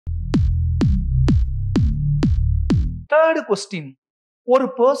Third question, ஒரு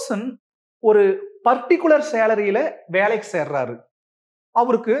person ஒரு particular சேலரியில வேலைக்கு சேர்றாரு.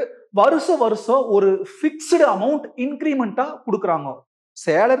 அவருக்கு வருஷம் ஒரு பிக்ஸ்டு அமௌண்ட் இன்கிரிமெண்டா கொடுக்குறாங்க.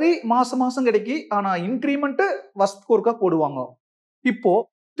 சேலரி மாசம் மாசம் கிடைக்கி, ஆனா இன்கிரிமெண்ட் வருஷத்துக்கு ஒருக்கா போடுவாங்க. இப்போ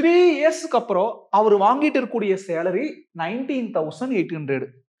 3 இயர்ஸ்க்கு அப்புறம் அவர் வாங்கிட்டு இருக்கக்கூடிய சேலரி 19,800.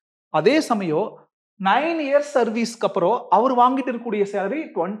 அதே சமயம் 9 இயர்ஸ் சர்வீஸ்க்கு அப்புறம் அவர் வாங்கிட்டு இருக்கக்கூடிய சேலரி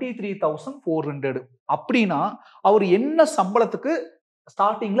 23,400. அப்படின்னா அவர் என்ன சம்பளத்துக்கு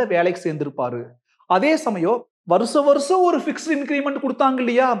ஸ்டார்டிங்ல வேலைக்கு சேர்ந்திருப்பாரு? அதே சமயம் வருஷம் ஒரு பிக்ஸ்ட் இன்கிரிமெண்ட் கொடுத்தாங்க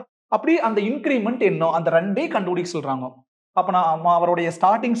இல்லையா? அப்படி அந்த இன்கிரிமெண்ட் என்ன? அந்த ரெண்டே கண்டுபிடிக்க சொல்றாங்க. அப்ப நான் அவருடைய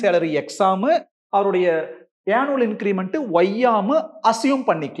ஸ்டார்டிங் சேலரி எக்ஸாம், அவருடைய annual increment y அசியூம்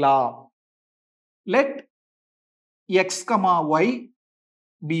பண்ணிக்கலாம். let x, y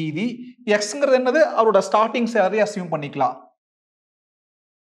be the xங்கிறது என்னது? அவரோட ஸ்டார்டிங் சேலரி அசியூம் பண்ணிக்கலாம்.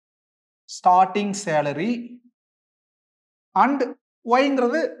 Starting salary and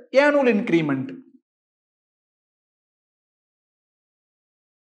yங்கிறது annual increment.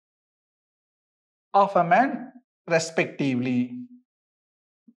 of a man respectively.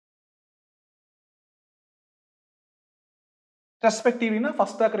 ரெஸ்பெக்டிவ்னா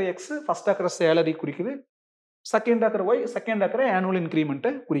first ஆக்கிற X, first ஆக்கிற salary குறிக்குது. செகண்ட் ஆக்கிற ஒய், செகண்ட் ஆக்கிற ஆனுவல்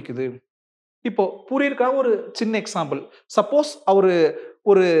இன்கிரிமெண்ட்டை குறிக்குது. இப்போ புரியிருக்காக ஒரு சின்ன எக்ஸாம்பிள். சப்போஸ் அவரு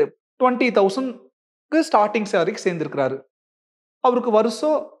ஒரு 20,000க்கு ஸ்டார்டிங் சேலரிக்கு சேர்ந்திருக்கிறாரு. அவருக்கு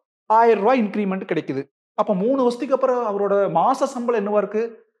வருஷம் 1000 ரூபாய் இன்கிரிமெண்ட் கிடைக்குது. அப்போ 3 வருஷத்துக்கு அப்புறம் அவரோட மாச சம்பளம் என்னவா இருக்கு?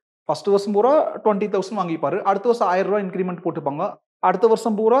 ஃபர்ஸ்ட் வருஷம் பூரா 20,000 வாங்கிப்பாரு. அடுத்த வருஷம் 1000 ரூபாய் இன்கிரிமெண்ட் போட்டுப்பாங்க. அடுத்த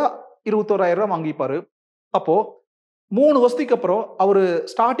வருஷம் பூரா 21,000 ரூபாய் வாங்கிப்பாரு. அப்போ 3 வருஷத்துக்கு அப்புறம் அவரு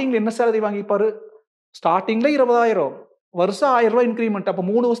ஸ்டார்டிங்ல என்ன சேலரி வாங்கிப்பாரு? ஸ்டார்டிங்ல 20,000, வருஷம் 1000 ரூபாய் இன்கிரிமெண்ட். அப்ப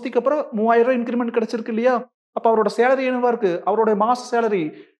 3 வருஷத்துக்கு அப்புறம் 3000 ரூபாய் இன்கிரிமெண்ட் கிடைச்சிருக்கு இல்லையா? அப்ப அவரோட சேலரி என்னவா இருக்கு? அவரோட மாச சேலரி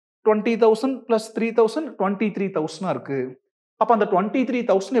 20,000 பிளஸ் 3,000 23,000 இருக்கு. அப்ப அந்த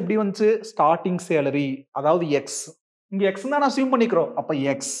 23,000 எப்படி வந்துச்சு? ஸ்டார்டிங் சேலரி, அதாவது எக்ஸ். இங்க எக்ஸ் தான் நான் அசியூம் பண்ணிக்கிறோம். அப்ப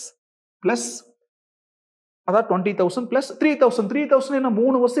எக்ஸ் பிளஸ் அதாவது 20,000 பிளஸ் 3,000. 3,000 என்ன?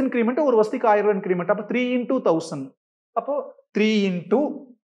 3 வருஷம் இன்கிரிமெண்ட், ஒரு வருஷத்துக்கு 1000 ரூபாய் இன்கிரிமெண்ட். அப்ப 3 into 1000. அப்போ 3 into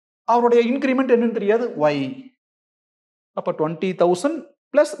அவருடைய இன்கிரிமெண்ட் என்னன்னு தெரியாது, y. அப்ப 20,000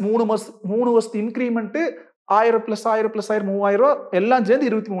 பிளஸ் 3 வருஷத்து இன்கிரிமெண்ட் 1000 பிளஸ் 1000 பிளஸ் 1000 3000 ரூபாய் எல்லாம் சேர்ந்து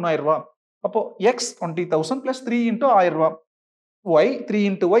 23,000 ரூபாய். அப்போ x 20,000 பிளஸ் 3 into 1000 ரூபாய், y 3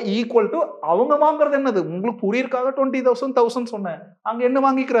 into y equal to அவங்க வாங்குறது என்னது? உங்களுக்கு புரியிருக்காக 20,000 1000 சொன்னேன். அங்க என்ன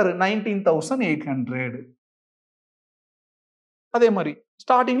வாங்கிக்கிறாரு? 19,800. அதே மாதிரி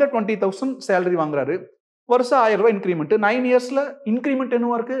ஸ்டார்டிங்ல 20,000 சேலரி வாங்குறாரு. வருஷம் 1000 ரூபாய் இன்கிரிமெண்ட். 9 இயர்ஸ்ல இன்கிரிமெண்ட்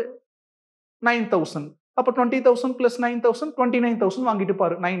என்னவா இருக்கு? 9,000. அப்ப 20,000 பிளஸ் 9,000 29,000 வாங்கிட்டு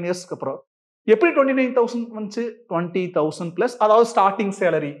பாரு 9 இயர்ஸ்க்கு அப்புறம். எப்படி 29,000 வந்துச்சு? 20,000 பிளஸ் அதாவது starting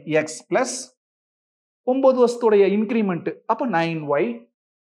salary X plus 9 வருஷத்துடைய increment, அப்ப 9y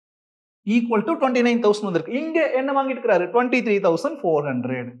ஈக்குவல் டு 29,000 வந்திருக்கு. இங்க என்ன வாங்கிட்டு இருக்காரு?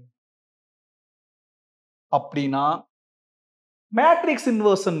 23,400. அப்படின்னா மேட்ரிக்ஸ்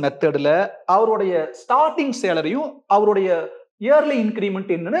இன்வர்ஷன் மெத்தட்ல அவருடைய ஸ்டார்டிங் சேலரியும் அவருடைய இயர்லி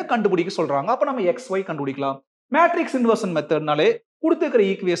இன்கிரிமெண்ட் என்னன்னு கண்டுபிடிக்க சொல்றாங்க. அப்ப நம்ம XY கண்டுபிடிக்கலாம். Matrix inversion மெத்தட்னாலே கொடுத்துக்கிற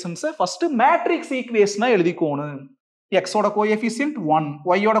equations first matrix ஈக்குவேஷனா எழுதிக்கோணும். x ஓட கோஎஃபிஷியன்ட் 1,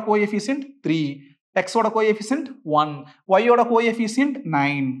 y ஓட கோஎஃபிஷியன்ட் 3, x ஓட கோஎஃபிஷியன்ட் 1, y ஓட கோஎஃபிஷியன்ட்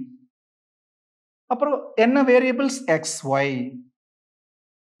 9. அப்புறம் என்ன வேரியபிள்ஸ்? XY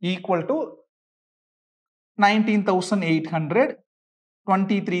equal to 19,800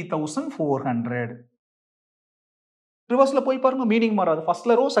 23,400. ரிவர்ஸ்ல போய் பாருங்க, மீனிங் மாறாது.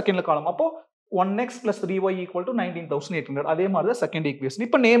 ஃபர்ஸ்ட்ல ரோ, செகண்ட்ல காலம். அப்போ 1x plus 3y equal to 19,800. அதே மாதிரி தான் செகண்ட் ஈக்குவேஷன்.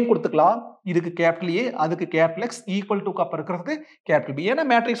 இப்போ நேம் கொடுத்துக்கலாம். இதுக்கு கேபிட்டல் A, அதுக்கு கேபிட்டல் X, ஈக்குவல் டு அப்புறம் இருக்கிறதுக்கு கேபிட்டல் B. ஏன்னா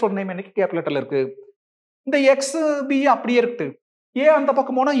மேட்ரிக்ஸோட நேம் என்னைக்கு கேபிட்டல் லெட்டர்ல இருக்கு. இந்த X B அப்படியே இருக்கு. A அந்த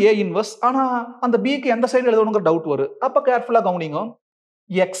பக்கம் போனா A இன்வர்ஸ். ஆனா அந்த Bக்கு எந்த சைடு எழுதணுங்கிற டவுட் வரும். அப்ப கேர்ஃபுல்லா கவனிங்க.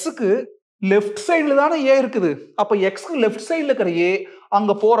 Xக்கு லெஃப்ட் சைடுல தானே A இருக்குது. அப்ப Xக்கு லெஃப்ட் சைடுல இருக்கிற A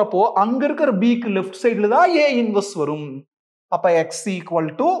அங்க போறப்போ அங்க இருக்கிற Bக்கு லெஃப்ட் சைடுல தான் A இன்வர்ஸ் வரும். அப்ப X equal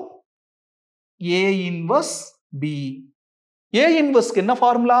to A inverse B. A இன்வர்ஸ்க்கு என்ன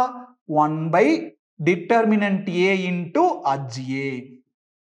formula? 1 by determinant A into HA.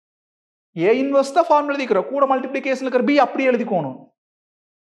 A inverse தான் ஃபார்முலா எழுதிக்கிறோம். கூட மல்டிப்ளிகேஷன்ல இருக்கிற B அப்படியே எழுதிக்கணும்.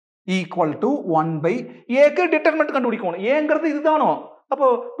 ஈக்குவல் டு 1 by Aக்கு டிட்டர்மினன்ட் கண்டுபிடிக்கணும். Aங்கிறது இதுதானோ. அப்போ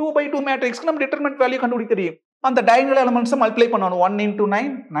 2 by 2 மேட்ரிக்ஸ்க்கு நம்ம டிட்டர்மினன்ட் வேல்யூ கண்டுபிடிக்க தெரியும். அந்த டயகனல் எலிமெண்ட்ஸ் மல்டிப்ளை பண்ணனும். 1 into 9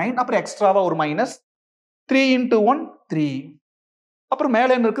 9, அப்புறம் எக்ஸ்ட்ராவா ஒரு மைனஸ் 3 into 1 3. அப்புறம்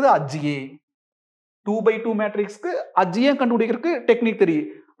மேல என்ன இருக்குது? HA. 2 by 2 மேட்ரிக்ஸ்க்கு HA கண்டுபிடிக்கிறதுக்கு டெக்னிக் தெரியும்.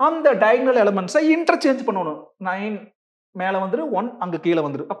 அந்த டயகனல் எலிமெண்ட்ஸை இன்டர்சேஞ்ச் பண்ணணும். 9 மேல வந்துரு, 1 அங்க கீழே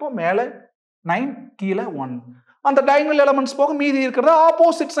வந்துரு. அப்போ மேல 9 கீழே 1. அந்த டயகனல் எலிமெண்ட்ஸ் போக மீதி இருக்கிறது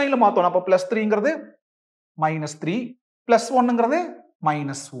ஆப்போசிட் சைன்ல மாத்தணும். அப்ப +3ங்கிறது -3 +1ங்கிறது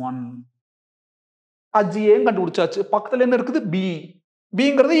 -1. அஜிஏன்னு கண்டுபிடிச்சாச்சு. பக்கத்துல என்ன இருக்குது? பி.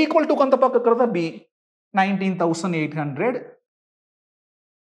 பிங்கிறது ஈக்குவல் டு அந்த பக்கம் இருக்கிறதா பி. 19,800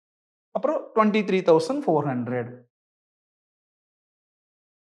 அப்புறம் 23,400.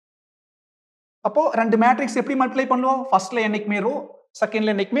 அப்போ ரெண்டு மேட்ரிக்ஸ் எப்படி மல்டிப்ளை பண்ணுவோம்? ஃபர்ஸ்ட்ல என்னைக்குமே ரோ,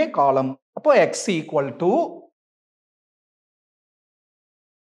 செகண்ட்ல என்னைக்குமே காலம். அப்போ x equal to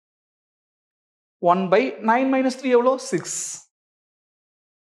 1/9 minus 3 எவ்வளோ? 6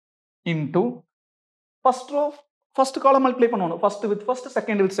 into first row first column multiply பண்ணணும். First with first,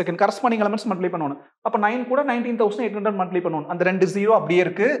 second with second, corresponding elements multiply பண்ணணும். அப்ப 9 கூட 19,800 மல்டிப்ளை பண்ணணும். அந்த ரெண்டு ஜீரோ அப்படியே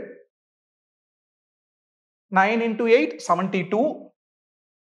இருக்கு. 9 into 8 72,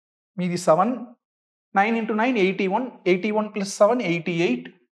 மீதி 7. 9 into 9 81, 81 plus 7 88,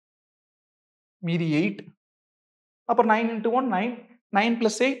 மீதி 8. அப்போ 9 into 1 9, 9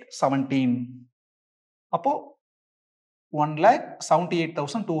 plus 8 17. அப்போ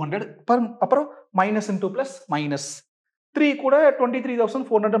 1,78,200. அப்புறம் மைனஸ் இன்டூ பிளஸ் மைனஸ் 3 கூட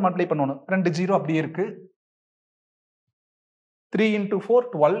 23,400 மல்டிப்ளை பண்ணணும். ரெண்டு ஜீரோ அப்படியே இருக்கு. 3 into 4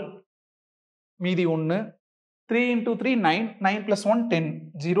 12, மீதி 1. 3 into 3 9, 9 plus 1 10,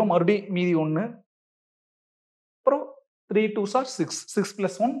 ஜீரோ மறுபடி மீதி 1. அப்புறம் 3 2s are 6, 6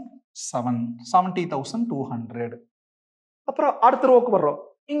 plus 1 7, 70,200. அப்புறம் அடுத்த ரோக்கு வர்றோம்.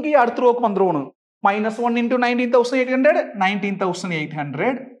 இங்கேயே அடுத்த ரோக்கு வந்துடும். -1 into 19,800,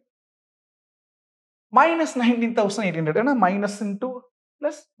 19,800. -19,800 ஏன்னா மைனஸ் இன்டூ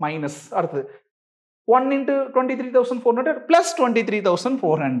பிளஸ் மைனஸ். அடுத்தது 1 into 23,400 plus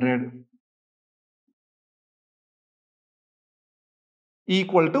 23,400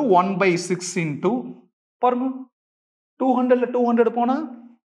 equal to 1/6 into பாருங்க 200ல 200 போனா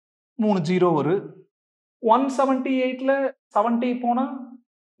 3 ஜீரோ வரும். 178ல 70 போனா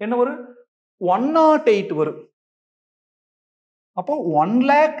என்ன வரும்? 108 வரும். அப்போ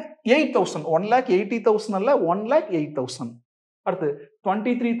 1,08,000, 1,80,000 அல்ல 1,08,000. அடுத்து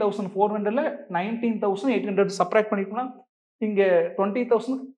 23,400ல 19,800 சப்ராக்ட் பண்ணிட்டோம்னா இங்க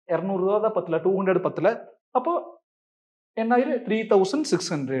 20,000 200 ரூபா தான் பத்தல, 200 பத்தல. அப்போ என்ன ஆயிரு?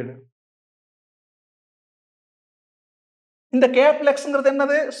 3,600. இந்த கேபிட்டல் எக்ஸ்ங்கிறது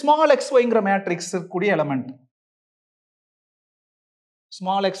என்னது? ஸ்மால் எக்ஸ் ஒய்ங்கிற மேட்ரிக்ஸ் இருக்கக்கூடிய element.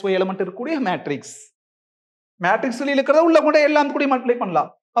 Small X Y element இருக்கக்கூடிய மேட்ரிக்ஸ். மேட்ரிக்ஸ் இருக்கிறத உள்ள கூட எல்லாம் கூட மல்டிப்ளை பண்ணலாம்.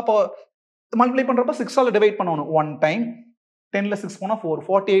 அப்போ மல்டிப்ளை பண்றப்ப 6ஆல டிவைட் பண்ணணும். 1 டைம் 10ல 6 போனா 4,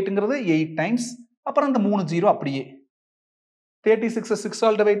 48ங்கிறது 8 டைம்ஸ். அப்புறம் அந்த 3 ஜீரோ அப்படியே 36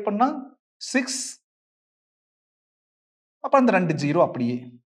 6ஆல் டிவைட் பண்ணா 6. அப்புறம் அந்த 2 ஜீரோ அப்படியே.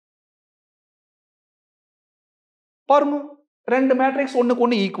 பாருங்க ரெண்டு மேட்ரிக்ஸ் ஒண்ணுக்கு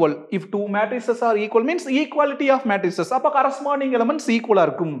ஒண்ணு equal. If two matrices R equal means equality of matrices. அப்ப கரஸ்பாண்டிங் எலிமெண்ட்ஸ் ஈக்குவலா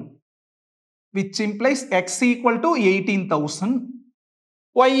இருக்கும். which implies x equal to 18,000,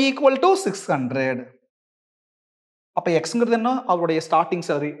 y equal to 600. அப்ப xங்கிறது என்ன? அவருடைய ஸ்டார்டிங்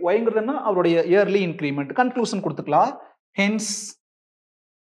salary. yங்கிறது என்ன? அவருடைய இயர்லி இன்கிரிமெண்ட். கன்க்ளூஷன் கொடுத்துக்கலாம். hence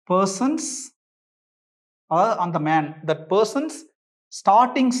persons on the man, that person's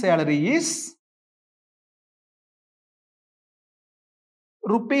starting salary is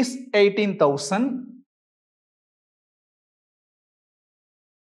rupees 18,000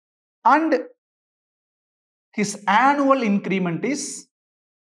 and his annual increment is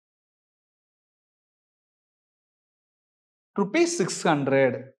rupees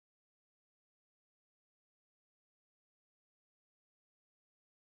 600.